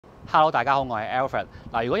Hello， 大家好，我係 Alfred。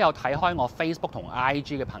嗱，如果有睇開我 Facebook 同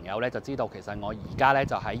IG 嘅朋友咧，就知道其實我而家咧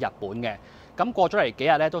就喺日本嘅。咁過咗嚟幾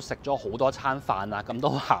日咧，都食咗好多餐飯啊，咁都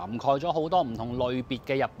涵蓋咗好多唔同類別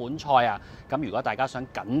嘅日本菜啊。咁如果大家想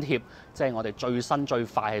緊貼，即係我哋最新最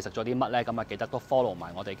快係食咗啲乜咧，咁啊記得都 follow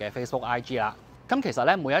埋我哋嘅 Facebook、IG 啦。咁其實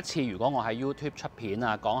咧，每一次如果我喺 YouTube 出片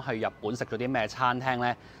啊，講去日本食咗啲咩餐廳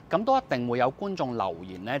咧，咁都一定會有觀眾留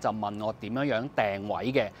言咧，就問我點樣訂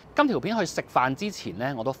位嘅。今條片去食飯之前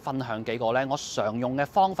咧，我都分享幾個咧我常用嘅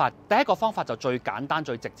方法。第一個方法就最簡單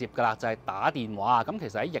最直接㗎啦，就係打電話。咁其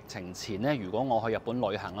實喺疫情前咧，如果我去日本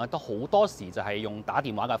旅行咧，都好多時就係用打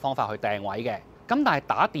電話嘅方法去訂位嘅。咁但係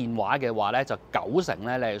打電話嘅話咧，就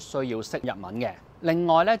90%咧你係需要識日文嘅。另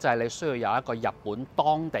外咧就係你需要有一個日本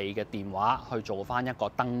當地嘅電話去做翻一個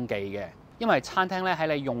登記嘅，因為餐廳咧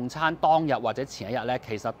喺你用餐當日或者前一日咧，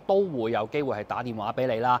其實都會有機會係打電話俾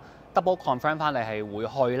你啦 ，double confirm 翻你係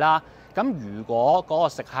會去啦。咁如果嗰個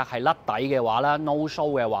食客係甩底嘅話咧 ，no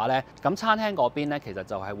show 嘅話咧，咁餐廳嗰邊咧其實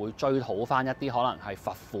就係會追討翻一啲可能係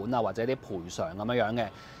罰款啊或者啲賠償咁樣嘅，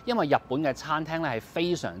因為日本嘅餐廳咧係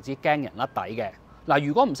非常之驚人甩底嘅。嗱，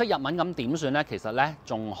如果唔識日文咁點算呢？其實咧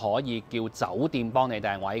仲可以叫酒店幫你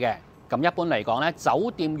訂位嘅。咁一般嚟講咧，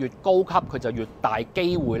酒店越高級，佢就越大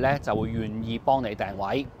機會咧就會願意幫你訂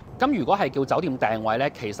位。咁如果係叫酒店訂位咧，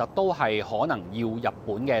其實都係可能要日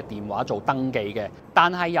本嘅電話做登記嘅。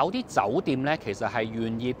但係有啲酒店咧，其實係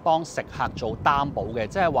願意幫食客做擔保嘅，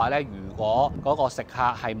即係話咧，如果嗰個食客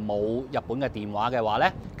係冇日本嘅電話嘅話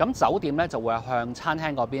咧，咁酒店咧就會向餐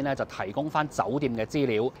廳嗰邊咧就提供翻酒店嘅資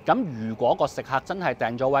料。咁如果個食客真係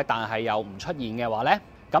訂咗位，但係又唔出現嘅話咧，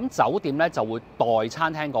咁酒店咧就會代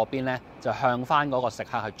餐廳嗰邊咧就向翻嗰個食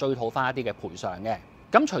客係追討翻一啲嘅賠償嘅。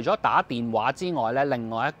咁除咗打電話之外咧，另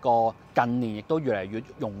外一個近年亦都越嚟越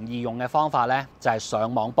容易用嘅方法咧，就係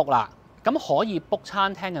上網 book 啦。咁可以 book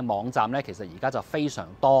餐廳嘅網站咧，其實而家就非常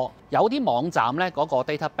多。有啲網站咧嗰個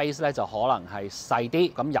database 咧就可能係細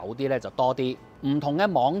啲，咁有啲咧就多啲。唔同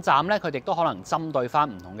嘅網站咧，佢哋都可能針對翻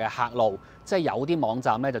唔同嘅客路，即係有啲網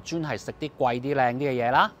站咧就專係食啲貴啲靚啲嘅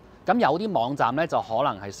嘢啦。咁有啲網站咧就可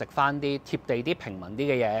能係食翻啲貼地啲平民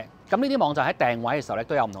啲嘅嘢。咁呢啲網站喺訂位嘅時候咧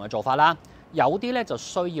都有唔同嘅做法啦。有啲咧就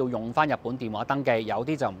需要用翻日本電話登記，有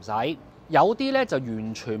啲就唔使。有啲咧就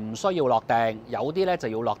完全唔需要落訂，有啲咧就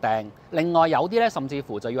要落訂。另外有啲咧甚至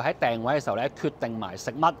乎就要喺訂位嘅時候咧決定埋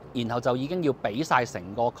食乜，然後就已經要俾晒成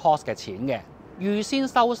個 cost 嘅錢嘅。預先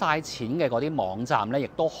收晒錢嘅嗰啲網站咧，亦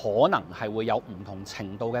都可能係會有唔同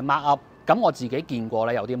程度嘅 mark up。咁我自己見過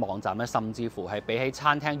咧，有啲網站咧甚至乎係比起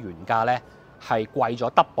餐廳原價咧係貴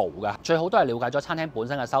咗 double 㗎。最好都係了解咗餐廳本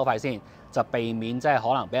身嘅收費先，就避免即係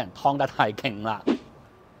可能俾人劏得太勁啦。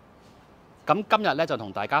咁今日咧就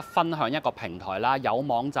同大家分享一個平台啦，有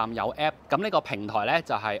網站有 app。咁呢個平台咧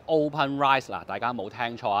就係 OpenRice 嗱，大家冇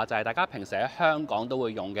聽錯啊，就係大家平時喺香港都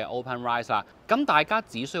會用嘅 OpenRice 啦。咁大家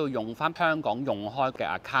只需要用翻香港用開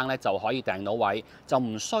嘅 account 咧就可以訂到位，就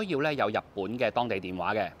唔需要咧有日本嘅當地電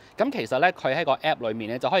話嘅。咁其實咧佢喺個 app 裏面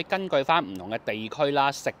咧就可以根據翻唔同嘅地區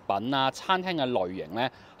啦、食品啊、餐廳嘅類型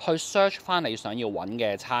咧去 search 翻你想要揾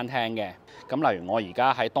嘅餐廳嘅。咁例如我而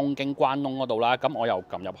家喺東京關東嗰度啦，咁我又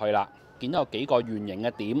撳入去啦。見到有幾個圓形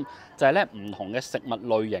嘅點，就係咧唔同嘅食物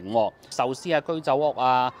類型喎，壽司啊、居酒屋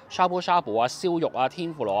啊、shabu shabu啊、燒肉啊、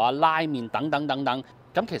天婦羅啊、拉麵等等等等。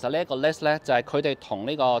咁其實呢一個 list 咧就係佢哋同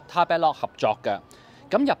呢個 Tabelog 合作嘅。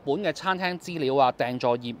咁日本嘅餐廳資料啊、訂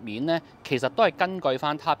座頁面咧，其實都係根據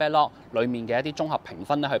翻 Tabelog 裡面嘅一啲綜合評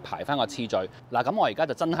分咧去排翻個次序。嗱，咁我而家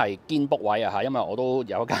就真係堅 book 位啊嚇，因為我都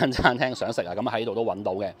有一間餐廳想食啊，咁喺度都揾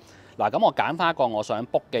到嘅。嗱，咁我揀翻一個我想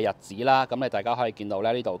book 嘅日子啦，咁你大家可以見到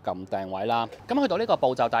咧呢度撳訂位啦。咁去到呢個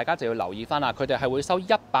步驟，大家就要留意翻啦，佢哋係會收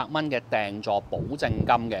100蚊嘅訂座保證金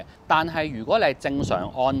嘅。但係如果你係正常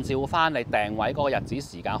按照翻你訂位嗰個日子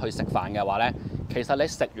時間去食飯嘅話咧，其實你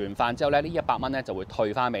食完飯之後咧，呢100蚊咧就會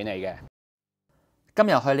退翻俾你嘅。今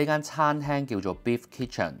日去呢間餐廳叫做 Beef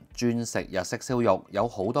Kitchen， 專食日式燒肉，有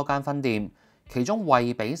好多間分店。其中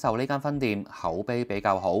惠比壽呢間分店口碑比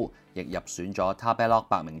較好，亦入選咗 Tabelog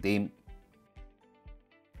百名店。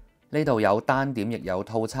呢度有單點亦有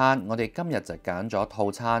套餐，我哋今日就揀咗套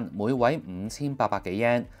餐，每位5800幾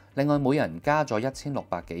yen， 另外每人加咗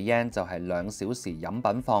1600幾 yen， 就係2小時飲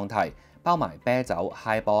品放題，包埋啤酒、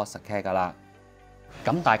highball、sake 噶啦。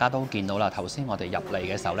咁大家都見到啦，頭先我哋入嚟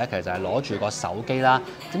嘅時候咧，其實就係攞住個手機啦，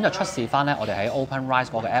咁就出示翻咧我哋喺 OpenRice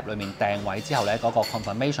嗰個 app 裏面訂位之後咧嗰個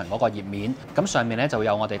confirmation 嗰個頁面，咁上面咧就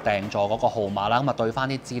有我哋訂座嗰個號碼啦，咁啊對翻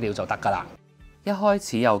啲資料就得噶啦。一開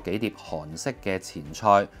始有幾碟韓式嘅前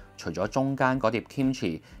菜，除咗中間嗰碟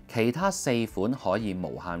kimchi， 其他4款可以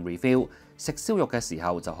無限 refill。食燒肉嘅時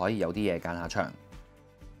候就可以有啲嘢間下場。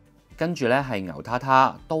跟住咧係牛撻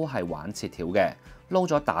撻，都係玩切條嘅。撈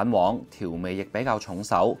咗蛋黃，調味亦比較重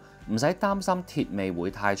手，唔使擔心鐵味會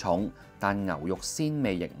太重，但牛肉鮮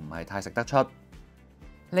味亦唔係太食得出。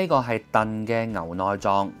呢個係燉嘅牛內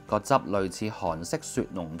臟，個汁類似韓式雪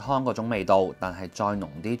濃湯嗰種味道，但係再濃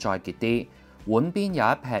啲、再結啲。碗邊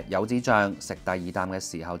有一撇柚子醬，食第二啖嘅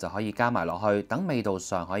時候就可以加埋落去，等味道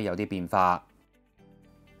上可以有啲變化。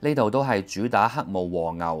呢度都係主打黑毛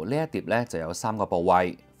和牛，呢一碟呢就有3個部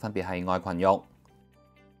位，分別係愛裙肉、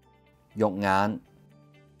肉眼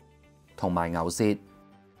同埋牛舌。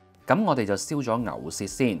咁我哋就燒咗牛舌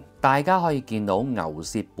先，大家可以見到牛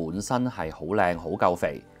舌本身係好靚好夠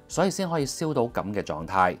肥，所以先可以燒到咁嘅狀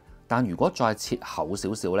態。但如果再切厚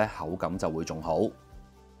少少呢，口感就會仲好。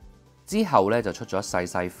之後呢，就出咗細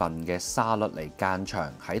細份嘅沙律嚟間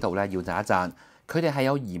場，喺度呢要讚一讚，佢哋係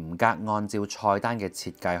有嚴格按照菜單嘅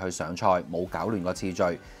設計去上菜，冇搞亂個次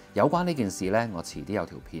序。有關呢件事呢，我遲啲有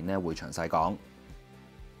條片呢會詳細講。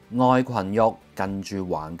愛裙肉近住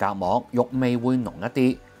橫膈膜，肉味會濃一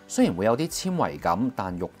啲。雖然會有啲纖維感，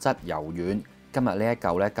但肉質柔軟。今日呢一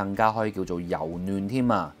嚿咧更加可以叫做柔嫩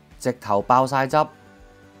添啊！直頭爆晒汁。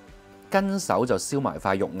跟手就燒埋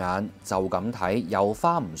塊肉眼，就咁睇油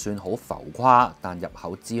花唔算好浮誇，但入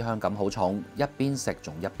口脂香感好重，一邊食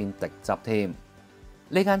仲一邊滴汁添。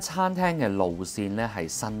呢間餐廳嘅路線咧係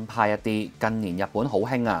新派一啲，近年日本好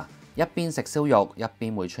興啊！一邊食燒肉，一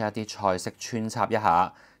邊會出一啲菜式穿插一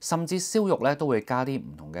下，甚至燒肉咧都會加啲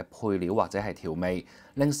唔同嘅配料或者係調味，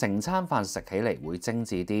令成餐飯食起嚟會精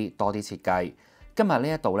緻啲，多啲設計。今日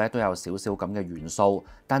呢一度咧都有少少咁嘅元素，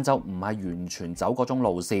但就唔係完全走嗰種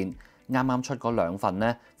路線。啱啱出嗰2份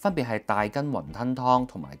呢，分別係大根雲吞湯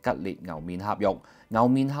同埋吉列牛面頰肉。牛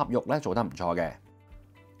面頰肉咧做得唔錯嘅。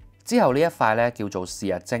之後呢一塊咧叫做是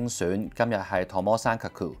日精選，今日係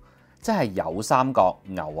Tomosankaku， 即係有三角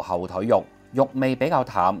牛後腿肉，肉味比較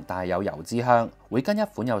淡，但係有油脂香，會跟一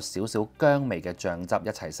款有少少薑味嘅醬汁一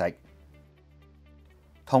齊食。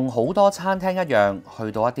同好多餐廳一樣，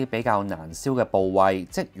去到一啲比較難燒嘅部位，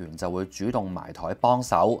職員就會主動埋台幫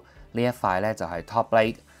手。呢一塊咧就係 top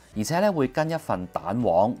plate， 而且咧會跟一份蛋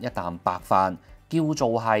黃、一啖白飯，叫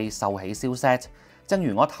做係壽喜燒 set。正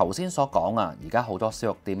如我頭先所講啊，而家好多燒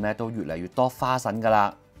肉店咧都越嚟越多花臣㗎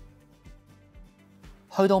啦。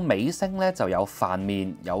去到尾聲咧就有飯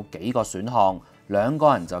麵，有幾個選項，2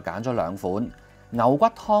個人就揀咗2款。牛骨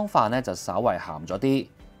湯飯咧就稍為鹹咗啲，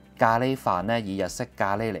咖喱飯咧以日式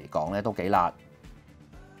咖喱嚟講咧都幾辣。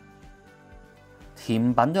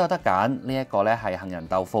甜品都有得揀，呢一個咧係杏仁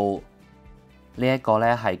豆腐，呢一個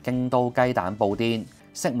咧係京都雞蛋布甸。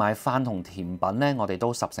食埋飯同甜品咧，我哋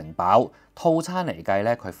都10成飽。套餐嚟計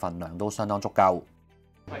咧，佢份量都相當足夠。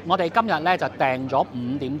我哋今日咧就訂咗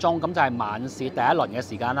5點鐘，咁就係晚市第一輪嘅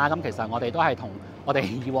時間啦。咁其實我哋都係同我哋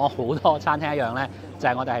以往好多餐廳一樣咧，就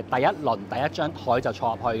係我哋係第一輪第一張台就坐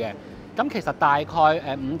入去嘅。咁其實大概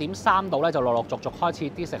5點3度咧，就陸陸續續開始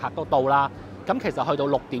啲食客都到啦。咁其實去到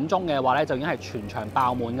6點鐘嘅話咧，就已經係全場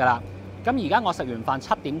爆滿㗎啦。咁而家我食完飯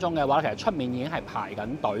7點鐘嘅話，其實出面已經係排緊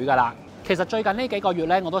隊㗎啦。其實最近呢幾個月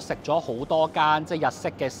咧，我都食咗好多間即係日式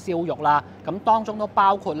嘅燒肉啦。咁當中都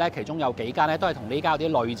包括咧，其中有幾間咧都係同呢間有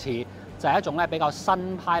啲類似，就係一種咧比較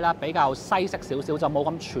新派啦、比較西式少少，就冇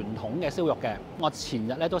咁傳統嘅燒肉嘅。我前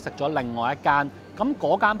日咧都食咗另外一間，咁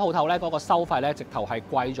嗰間鋪頭咧嗰個收費咧直頭係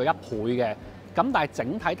貴咗1倍嘅。咁但係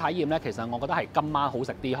整體體驗咧，其實我覺得係今晚好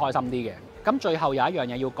食啲、開心啲嘅。咁最後有一樣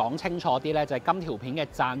嘢要講清楚啲咧，就係今條片嘅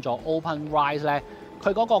贊助 OpenRice 咧。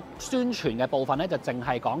佢嗰個宣傳嘅部分咧，就淨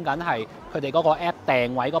係講緊係佢哋嗰個 app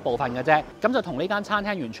訂位嗰部分嘅啫，咁就同呢間餐廳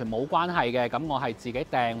完全冇關係嘅。咁我係自己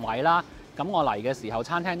訂位啦，咁我嚟嘅時候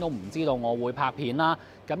餐廳都唔知道我會拍片啦，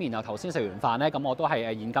咁然後頭先食完飯咧，咁我都係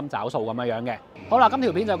現金找數咁樣嘅。好啦，今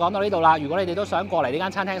條片就講到呢度啦。如果你哋都想過嚟呢間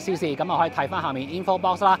餐廳試試，咁就可以睇翻下面 info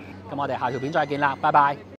box 啦。咁我哋下條片再見啦，拜拜。